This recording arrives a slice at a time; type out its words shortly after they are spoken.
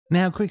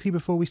Now, quickly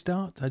before we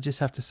start, I just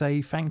have to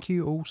say thank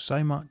you all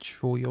so much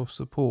for your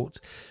support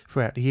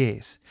throughout the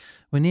years.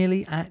 We're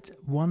nearly at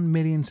 1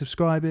 million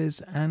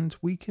subscribers and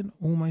we can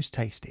almost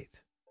taste it.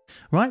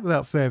 Right,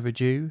 without further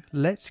ado,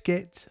 let's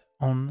get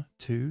on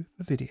to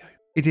the video.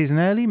 It is an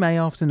early May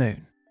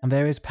afternoon and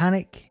there is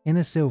panic in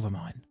a silver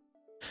mine.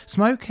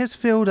 Smoke has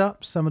filled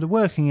up some of the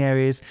working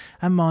areas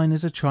and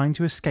miners are trying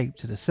to escape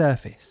to the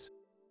surface.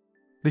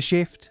 The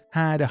shift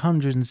had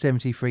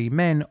 173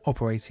 men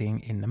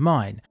operating in the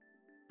mine,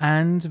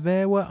 and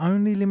there were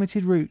only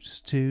limited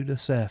routes to the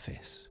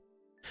surface.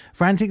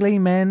 Frantically,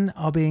 men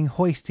are being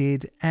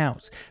hoisted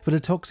out, but the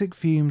toxic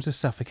fumes are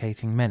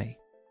suffocating many.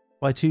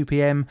 By 2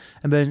 PM,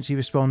 emergency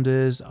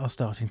responders are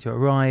starting to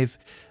arrive,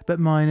 but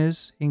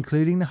miners,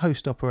 including the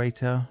host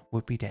operator,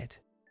 would be dead.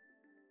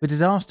 The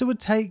disaster would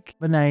take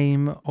the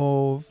name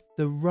of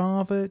the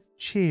rather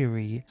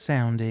cheery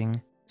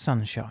sounding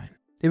Sunshine.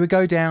 It would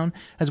go down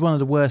as one of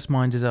the worst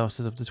mine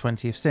disasters of the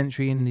 20th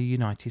century in the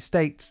United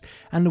States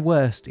and the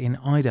worst in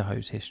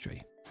Idaho's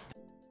history.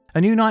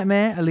 A new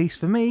nightmare, at least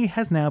for me,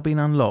 has now been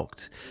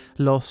unlocked,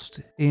 lost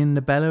in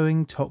the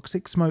bellowing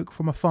toxic smoke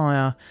from a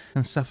fire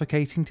and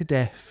suffocating to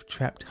death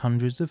trapped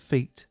hundreds of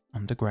feet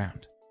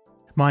underground.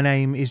 My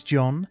name is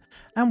John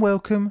and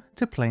welcome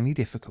to Plainly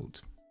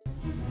Difficult.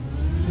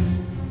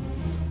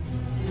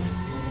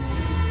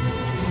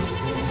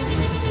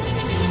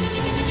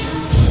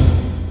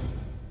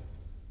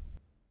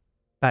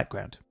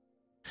 Background.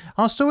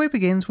 Our story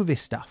begins with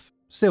this stuff,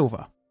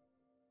 silver.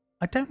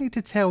 I don't need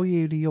to tell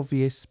you the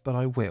obvious, but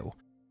I will,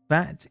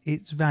 that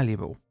it's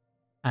valuable.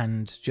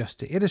 And just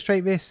to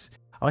illustrate this,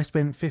 I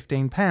spent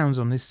 £15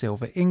 on this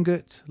silver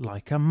ingot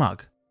like a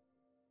mug.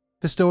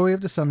 The story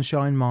of the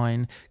Sunshine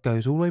Mine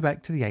goes all the way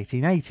back to the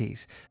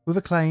 1880s, with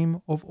a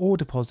claim of ore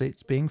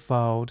deposits being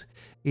filed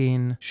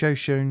in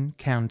Shoshone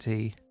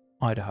County,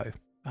 Idaho.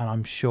 And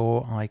I'm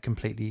sure I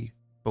completely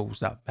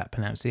balls up that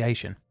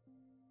pronunciation.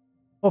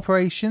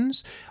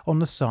 Operations on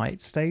the site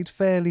stayed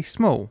fairly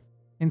small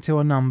until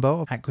a number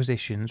of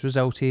acquisitions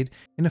resulted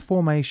in the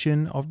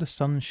formation of the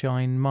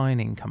Sunshine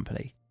Mining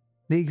Company.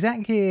 The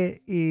exact year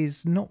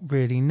is not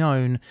really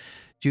known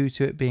due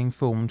to it being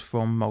formed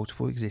from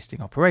multiple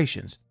existing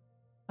operations.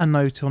 A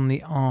note on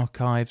the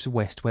Archives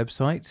West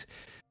website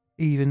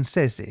even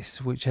says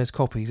this, which has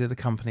copies of the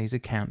company's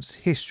accounts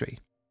history.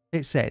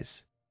 It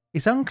says,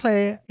 "It's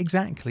unclear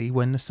exactly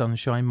when the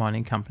Sunshine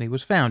Mining Company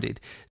was founded,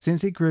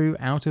 since it grew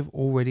out of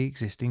already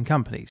existing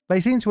companies. They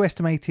seem to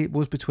estimate it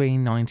was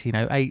between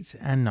 1908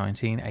 and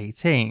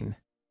 1918.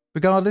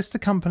 Regardless, the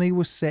company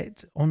was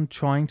set on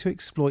trying to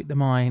exploit the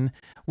mine,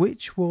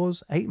 which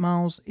was 8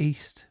 miles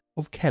east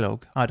of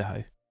Kellogg,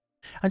 Idaho."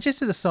 And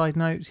just as a side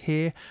note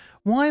here,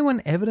 why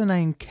whenever the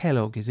name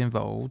Kellogg is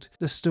involved,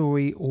 the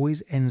story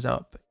always ends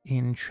up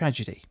in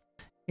tragedy?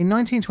 In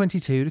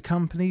 1922, the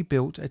company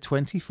built a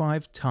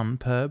 25-ton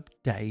per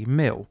day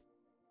mill.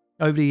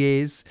 Over the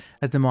years,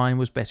 as the mine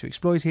was better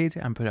exploited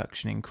and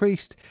production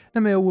increased,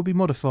 the mill would be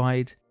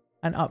modified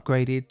and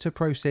upgraded to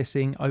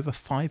processing over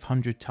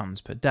 500 tons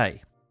per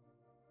day.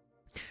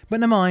 But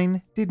the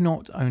mine did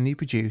not only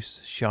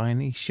produce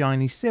shiny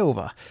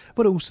silver,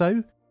 but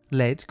also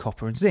lead,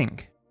 copper and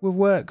zinc, with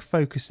work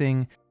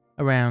focusing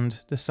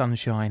around the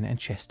Sunshine and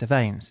Chester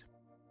veins.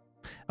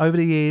 Over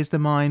the years, the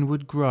mine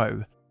would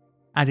grow,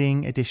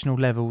 adding additional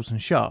levels and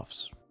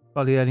shafts.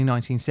 By the early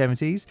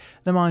 1970s,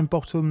 the mine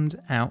bottomed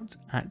out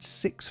at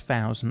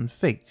 6,000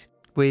 feet,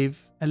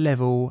 with a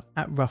level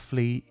at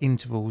roughly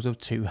intervals of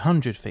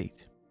 200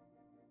 feet.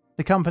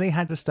 The company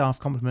had a staff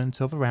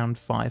complement of around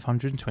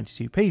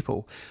 522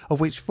 people, of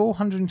which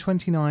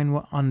 429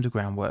 were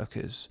underground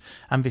workers,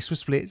 and this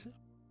was split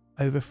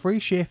over 3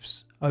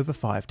 shifts over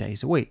 5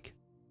 days a week.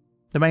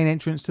 The main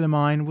entrance to the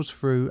mine was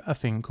through a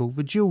thing called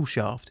the jewel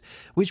shaft,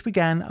 which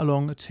began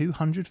along a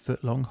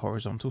 200-foot long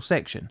horizontal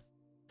section.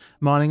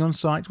 Mining on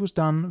site was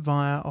done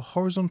via a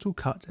horizontal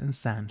cut and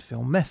sand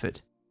film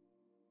method.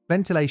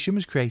 Ventilation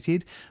was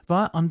created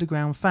via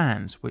underground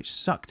fans, which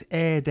sucked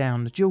air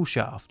down the jewel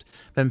shaft,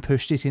 then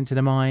pushed it into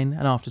the mine,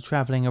 and after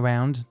travelling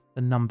around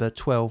the number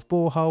 12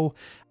 borehole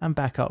and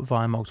back up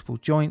via multiple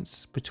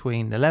joints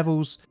between the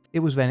levels, it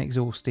was then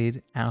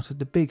exhausted out of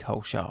the big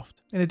hole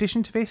shaft. In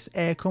addition to this,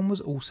 aircon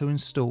was also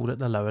installed at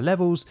the lower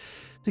levels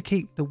to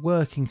keep the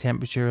working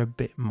temperature a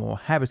bit more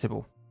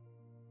habitable.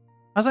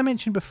 As I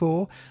mentioned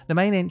before, the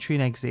main entry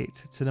and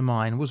exit to the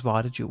mine was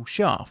via the dual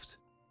shaft.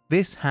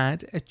 This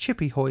had a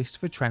chippy hoist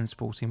for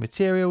transporting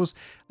materials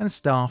and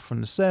staff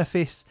from the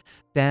surface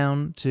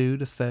down to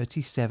the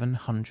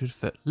 3,700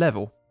 foot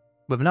level,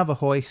 with another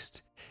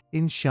hoist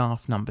in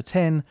shaft number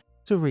 10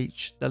 to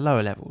reach the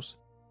lower levels.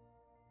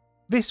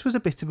 This was a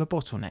bit of a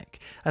bottleneck,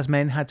 as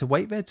men had to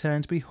wait their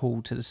turn to be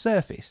hauled to the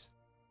surface.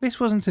 This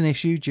wasn't an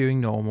issue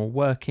during normal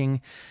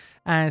working,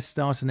 as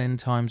start and end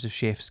times of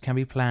shifts can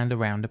be planned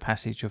around the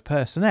passage of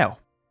personnel.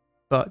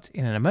 But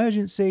in an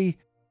emergency,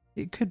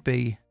 it could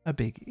be a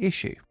big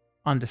issue.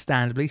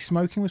 Understandably,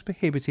 smoking was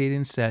prohibited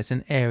in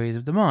certain areas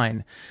of the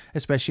mine,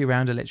 especially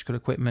around electrical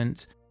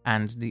equipment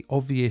and the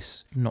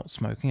obvious not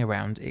smoking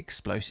around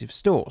explosive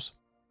stores.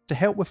 To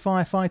help with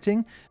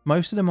firefighting,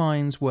 most of the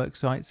mine's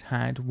worksites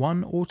had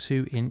 1 or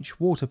 2 inch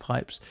water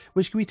pipes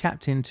which could be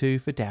tapped into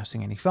for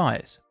dousing any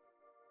fires.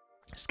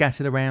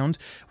 Scattered around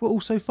were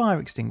also fire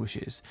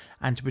extinguishers,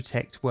 and to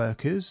protect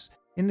workers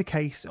in the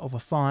case of a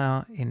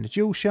fire in the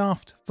dual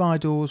shaft, fire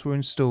doors were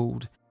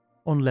installed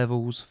on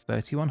levels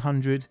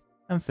 3100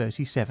 and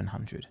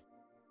 3700.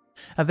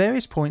 At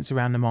various points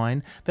around the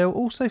mine, there were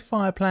also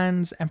fire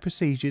plans and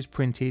procedures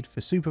printed for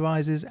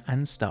supervisors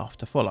and staff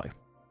to follow.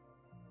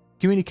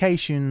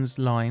 Communications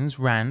lines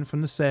ran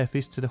from the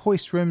surface to the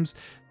hoist rooms,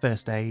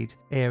 first aid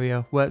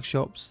area,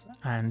 workshops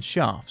and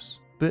shafts,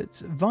 but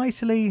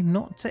vitally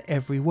not to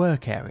every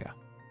work area.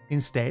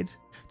 Instead,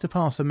 to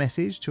pass a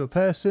message to a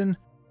person,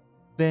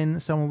 then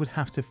someone would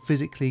have to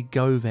physically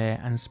go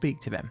there and speak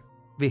to them.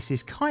 This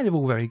is kind of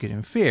all very good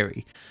in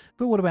theory,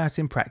 but what about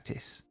in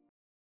practice?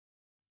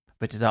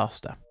 The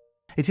disaster.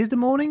 It is the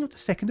morning of the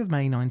 2nd of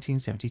May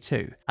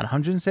 1972, and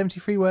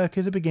 173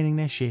 workers are beginning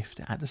their shift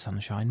at the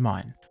Sunshine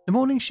Mine. The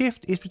morning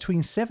shift is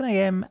between 7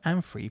 AM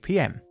and 3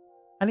 PM,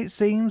 and it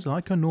seems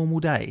like a normal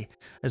day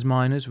as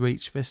miners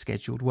reach their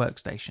scheduled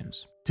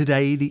workstations.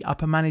 Today, the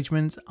upper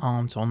management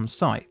aren't on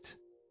site.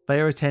 They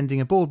are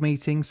attending a board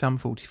meeting some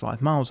 45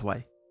 miles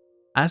away.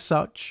 As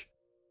such,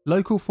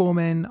 local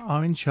foremen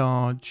are in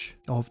charge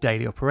of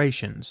daily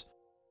operations,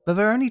 but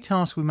they're only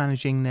tasked with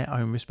managing their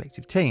own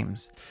respective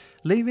teams,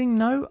 leaving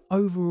no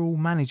overall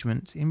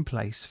management in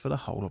place for the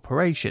whole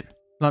operation.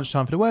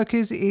 Lunchtime for the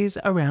workers is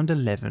around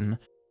 11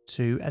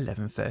 to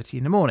 11:30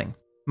 in the morning.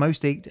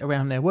 Most eat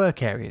around their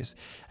work areas.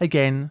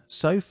 Again,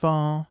 so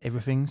far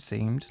everything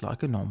seemed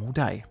like a normal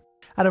day.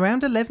 At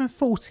around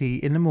 11:40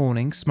 in the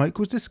morning, smoke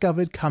was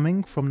discovered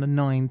coming from the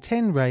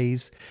 910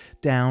 raise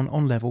down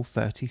on level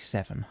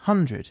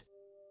 3700.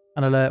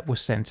 An alert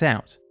was sent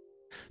out.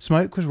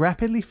 Smoke was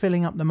rapidly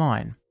filling up the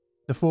mine.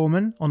 The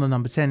foreman on the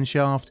number 10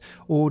 shaft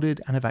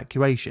ordered an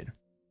evacuation,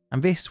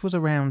 and this was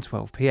around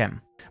 12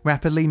 PM.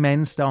 Rapidly,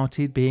 men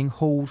started being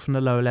hauled from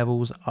the lower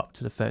levels up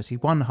to the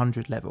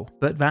 3100 level,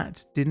 but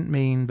that didn't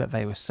mean that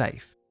they were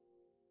safe.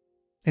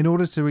 In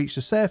order to reach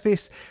the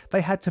surface,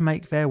 they had to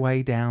make their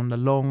way down the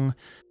long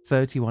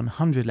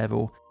 3100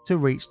 level to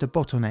reach the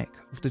bottleneck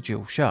of the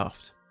dual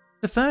shaft.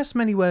 The first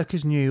many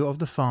workers knew of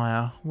the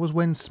fire was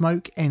when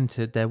smoke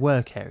entered their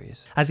work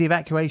areas, as the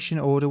evacuation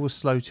order was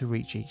slow to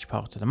reach each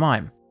part of the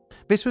mine.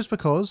 This was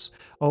because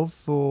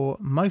for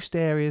most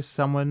areas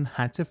someone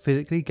had to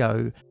physically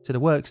go to the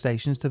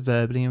workstations to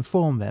verbally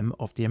inform them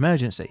of the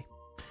emergency.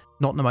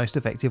 Not the most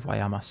effective way,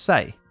 I must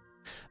say.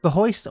 The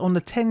hoist on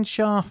the 10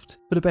 shaft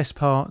for the best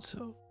part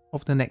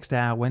of the next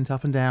hour went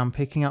up and down,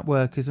 picking up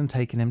workers and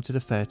taking them to the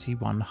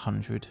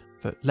 3100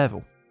 foot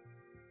level.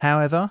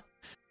 However,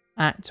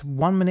 at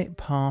 1 minute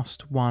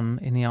past 1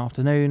 in the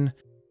afternoon,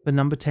 the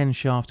number 10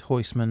 shaft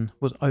hoistman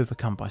was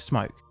overcome by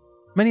smoke.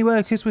 Many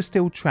workers were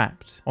still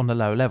trapped on the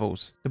low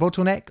levels. The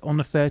bottleneck on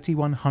the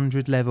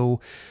 3100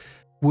 level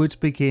would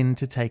begin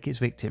to take its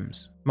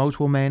victims.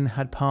 Multiple men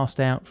had passed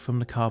out from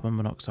the carbon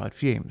monoxide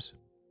fumes.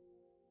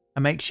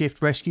 A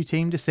makeshift rescue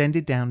team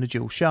descended down the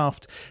dual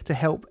shaft to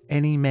help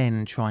any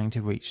men trying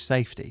to reach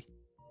safety.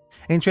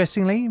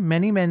 Interestingly,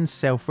 many men's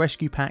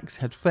self-rescue packs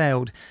had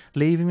failed,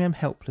 leaving them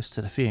helpless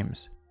to the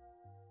fumes.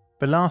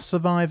 The last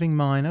surviving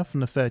miner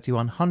from the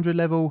 3100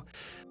 level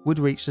would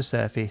reach the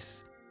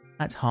surface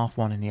at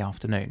 1:30 in the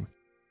afternoon.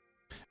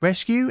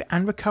 Rescue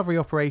and recovery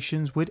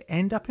operations would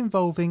end up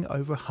involving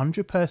over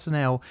 100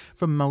 personnel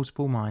from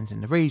multiple mines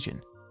in the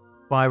region.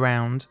 By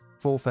around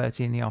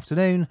 4:30 in the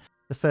afternoon,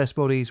 the first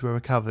bodies were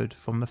recovered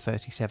from the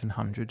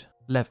 3700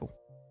 level.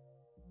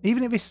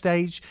 Even at this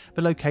stage,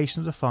 the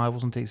location of the fire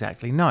wasn't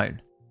exactly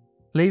known,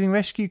 leaving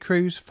rescue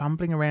crews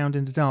fumbling around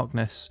in the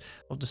darkness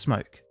of the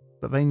smoke,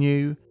 but they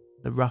knew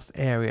the rough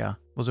area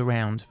was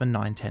around the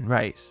 910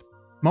 raise.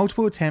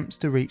 Multiple attempts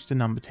to reach the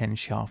number 10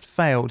 shaft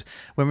failed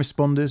when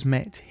responders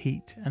met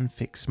heat and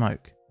thick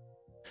smoke.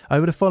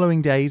 Over the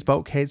following days,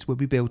 bulkheads would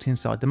be built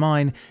inside the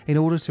mine in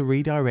order to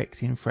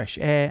redirect in fresh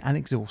air and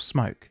exhaust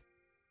smoke.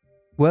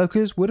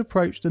 Workers would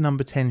approach the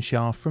number 10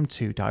 shaft from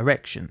 2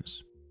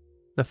 directions.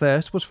 The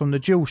first was from the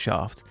dual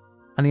shaft,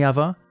 and the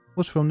other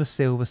was from the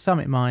Silver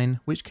Summit mine,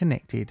 which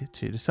connected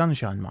to the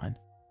Sunshine mine.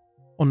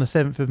 On the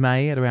 7th of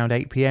May at around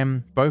 8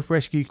 PM, both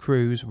rescue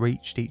crews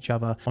reached each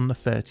other on the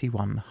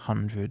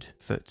 3100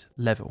 foot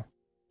level.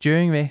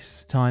 During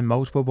this time,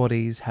 multiple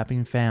bodies have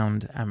been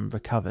found and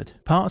recovered.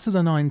 Parts of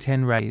the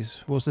 910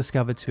 raise was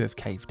discovered to have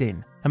caved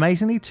in.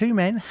 Amazingly, 2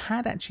 men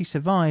had actually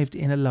survived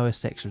in a lower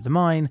section of the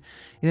mine,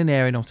 in an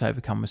area not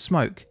overcome with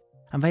smoke,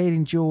 and they had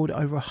endured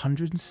over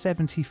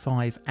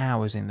 175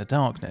 hours in the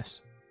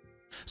darkness.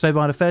 So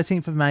by the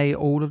 13th of May,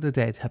 all of the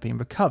dead had been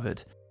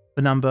recovered.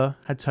 The number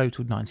had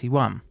totaled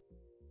 91.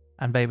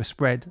 And they were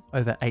spread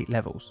over 8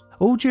 levels.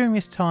 All during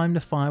this time, the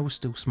fire was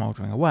still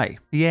smouldering away.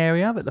 The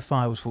area that the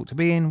fire was thought to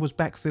be in was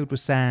backfilled with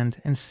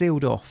sand and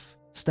sealed off,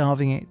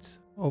 starving it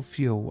of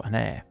fuel and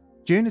air.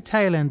 During the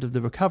tail end of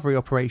the recovery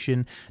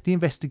operation, the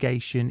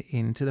investigation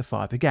into the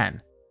fire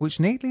began, which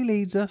neatly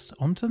leads us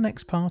onto the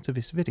next part of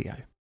this video.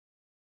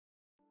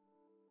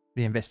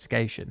 The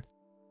investigation.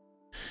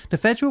 The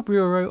Federal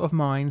Bureau of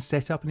Mines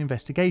set up an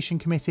investigation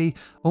committee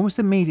almost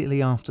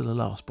immediately after the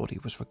last body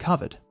was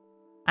recovered.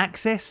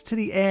 Access to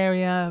the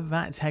area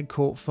that had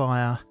caught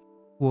fire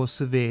was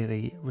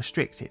severely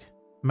restricted,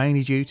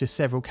 mainly due to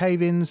several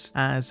cave-ins,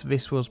 as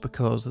this was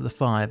because of the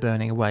fire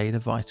burning away the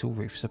vital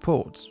roof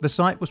supports. The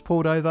site was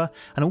poured over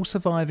and all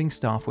surviving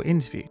staff were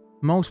interviewed.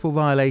 Multiple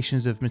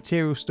violations of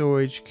material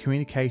storage,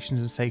 communications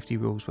and safety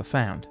rules were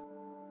found.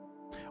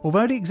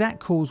 Although the exact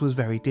cause was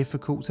very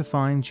difficult to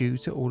find due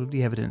to all of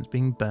the evidence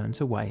being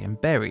burnt away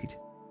and buried.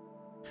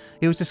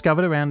 It was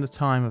discovered around the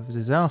time of the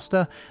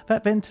disaster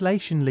that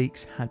ventilation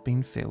leaks had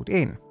been filled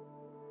in.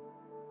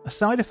 A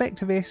side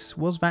effect of this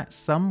was that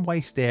some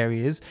waste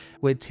areas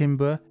where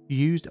timber,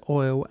 used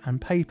oil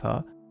and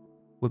paper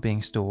were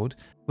being stored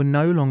were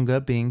no longer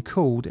being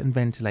cooled and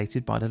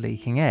ventilated by the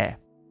leaking air.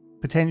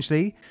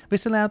 Potentially,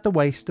 this allowed the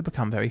waste to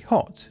become very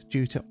hot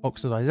due to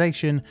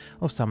oxidization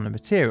of some of the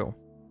material,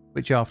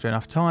 which after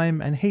enough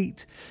time and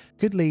heat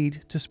could lead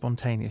to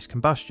spontaneous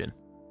combustion.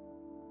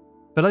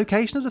 The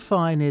location of the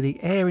fire near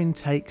the air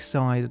intake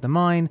side of the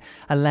mine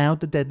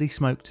allowed the deadly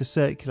smoke to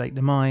circulate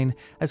the mine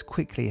as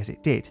quickly as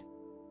it did.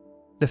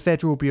 The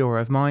Federal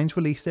Bureau of Mines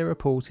released their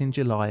report in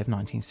July of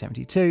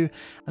 1972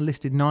 and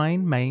listed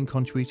 9 main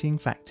contributing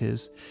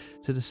factors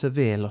to the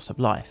severe loss of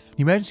life.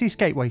 The emergency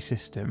escapeway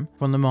system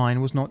from the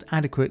mine was not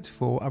adequate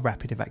for a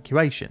rapid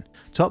evacuation.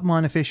 Top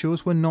mine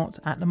officials were not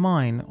at the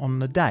mine on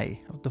the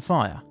day of the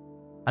fire,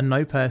 and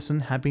no person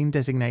had been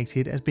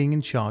designated as being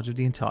in charge of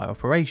the entire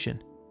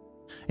operation.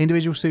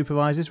 Individual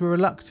supervisors were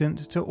reluctant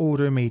to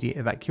order immediate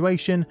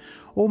evacuation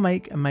or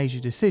make a major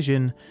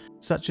decision,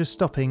 such as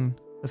stopping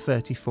the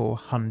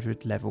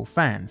 3400 level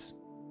fans.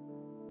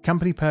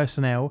 Company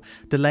personnel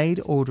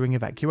delayed ordering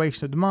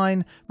evacuation of the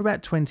mine for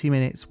about 20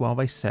 minutes while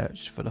they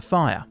searched for the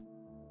fire.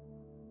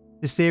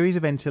 The series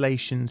of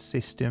ventilation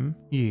system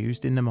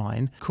used in the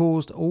mine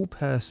caused all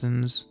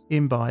persons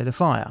in by the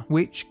fire,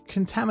 which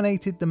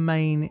contaminated the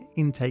main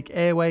intake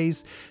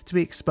airways, to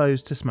be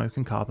exposed to smoke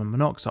and carbon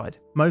monoxide.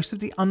 Most of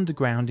the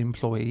underground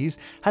employees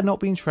had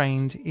not been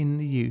trained in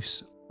the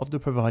use of the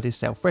provided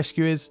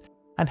self-rescuers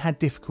and had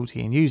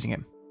difficulty in using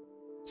them.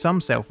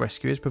 Some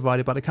self-rescuers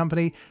provided by the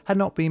company had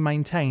not been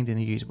maintained in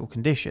a usable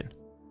condition.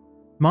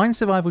 Mine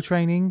survival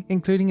training,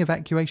 including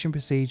evacuation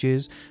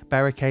procedures,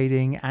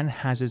 barricading and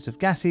hazards of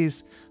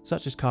gases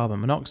such as carbon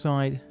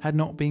monoxide, had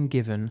not been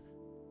given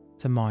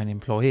to mine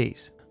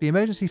employees. The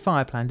emergency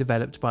fire plan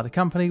developed by the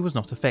company was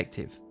not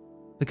effective.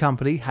 The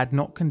company had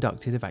not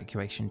conducted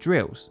evacuation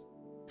drills.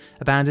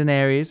 Abandoned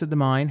areas of the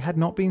mine had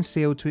not been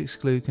sealed to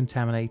exclude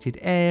contaminated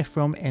air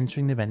from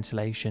entering the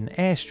ventilation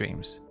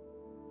airstreams.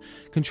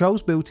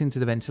 Controls built into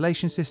the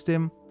ventilation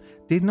system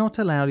did not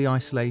allow the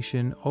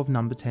isolation of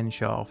number 10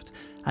 shaft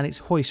and its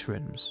hoist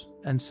rooms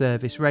and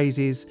service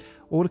raises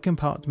or the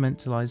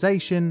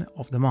compartmentalisation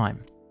of the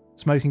mine.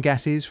 Smoke and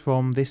gases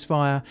from this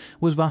fire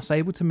was thus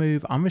able to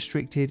move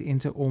unrestricted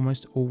into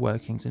almost all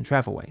workings and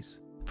travelways.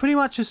 Pretty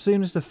much as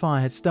soon as the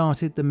fire had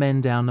started, the men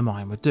down the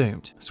mine were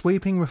doomed.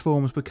 Sweeping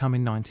reforms would come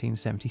in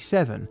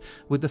 1977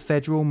 with the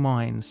Federal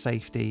Mine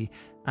Safety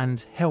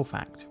and Health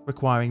Act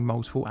requiring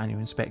multiple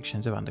annual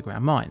inspections of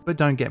underground mine. But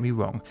don't get me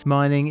wrong,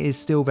 mining is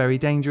still very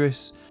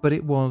dangerous, but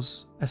it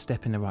was a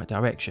step in the right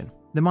direction.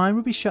 The mine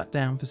would be shut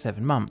down for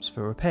 7 months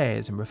for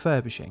repairs and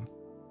refurbishing.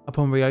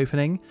 Upon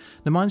reopening,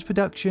 the mine's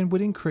production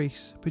would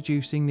increase,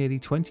 producing nearly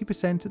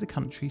 20% of the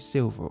country's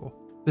silver ore.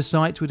 The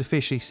site would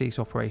officially cease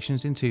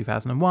operations in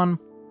 2001,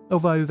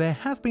 although there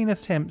have been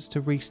attempts to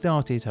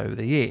restart it over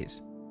the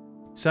years.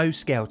 So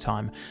scale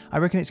time, I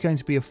reckon it's going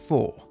to be a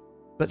 4.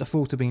 But the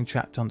thought of being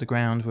trapped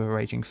underground with a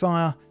raging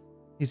fire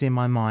is in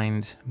my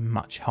mind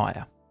much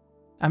higher.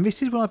 And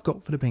this is what I've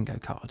got for the bingo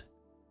card.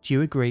 Do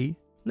you agree?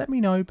 Let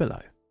me know below.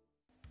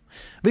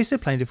 This is a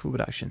Plain Difficult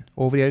production.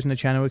 All videos on the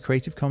channel are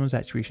Creative Commons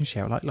Attribution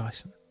Share Alike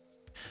licensed.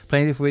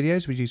 Plain Difficult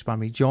videos produced by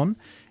me, John,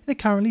 in the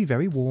currently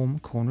very warm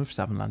corner of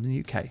southern London,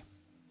 UK.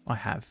 I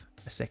have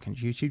a second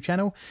YouTube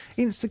channel,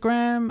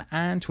 Instagram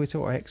and Twitter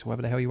or X, or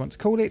whatever the hell you want to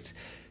call it.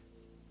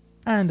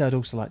 And I'd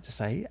also like to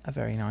say a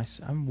very nice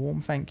and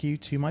warm thank you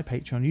to my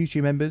Patreon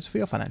YouTube members for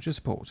your financial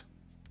support,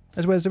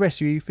 as well as the rest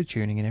of you for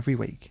tuning in every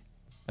week.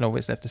 And all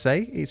that's left to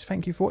say is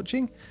thank you for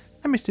watching,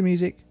 and Mr.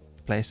 Music,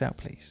 play us out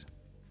please.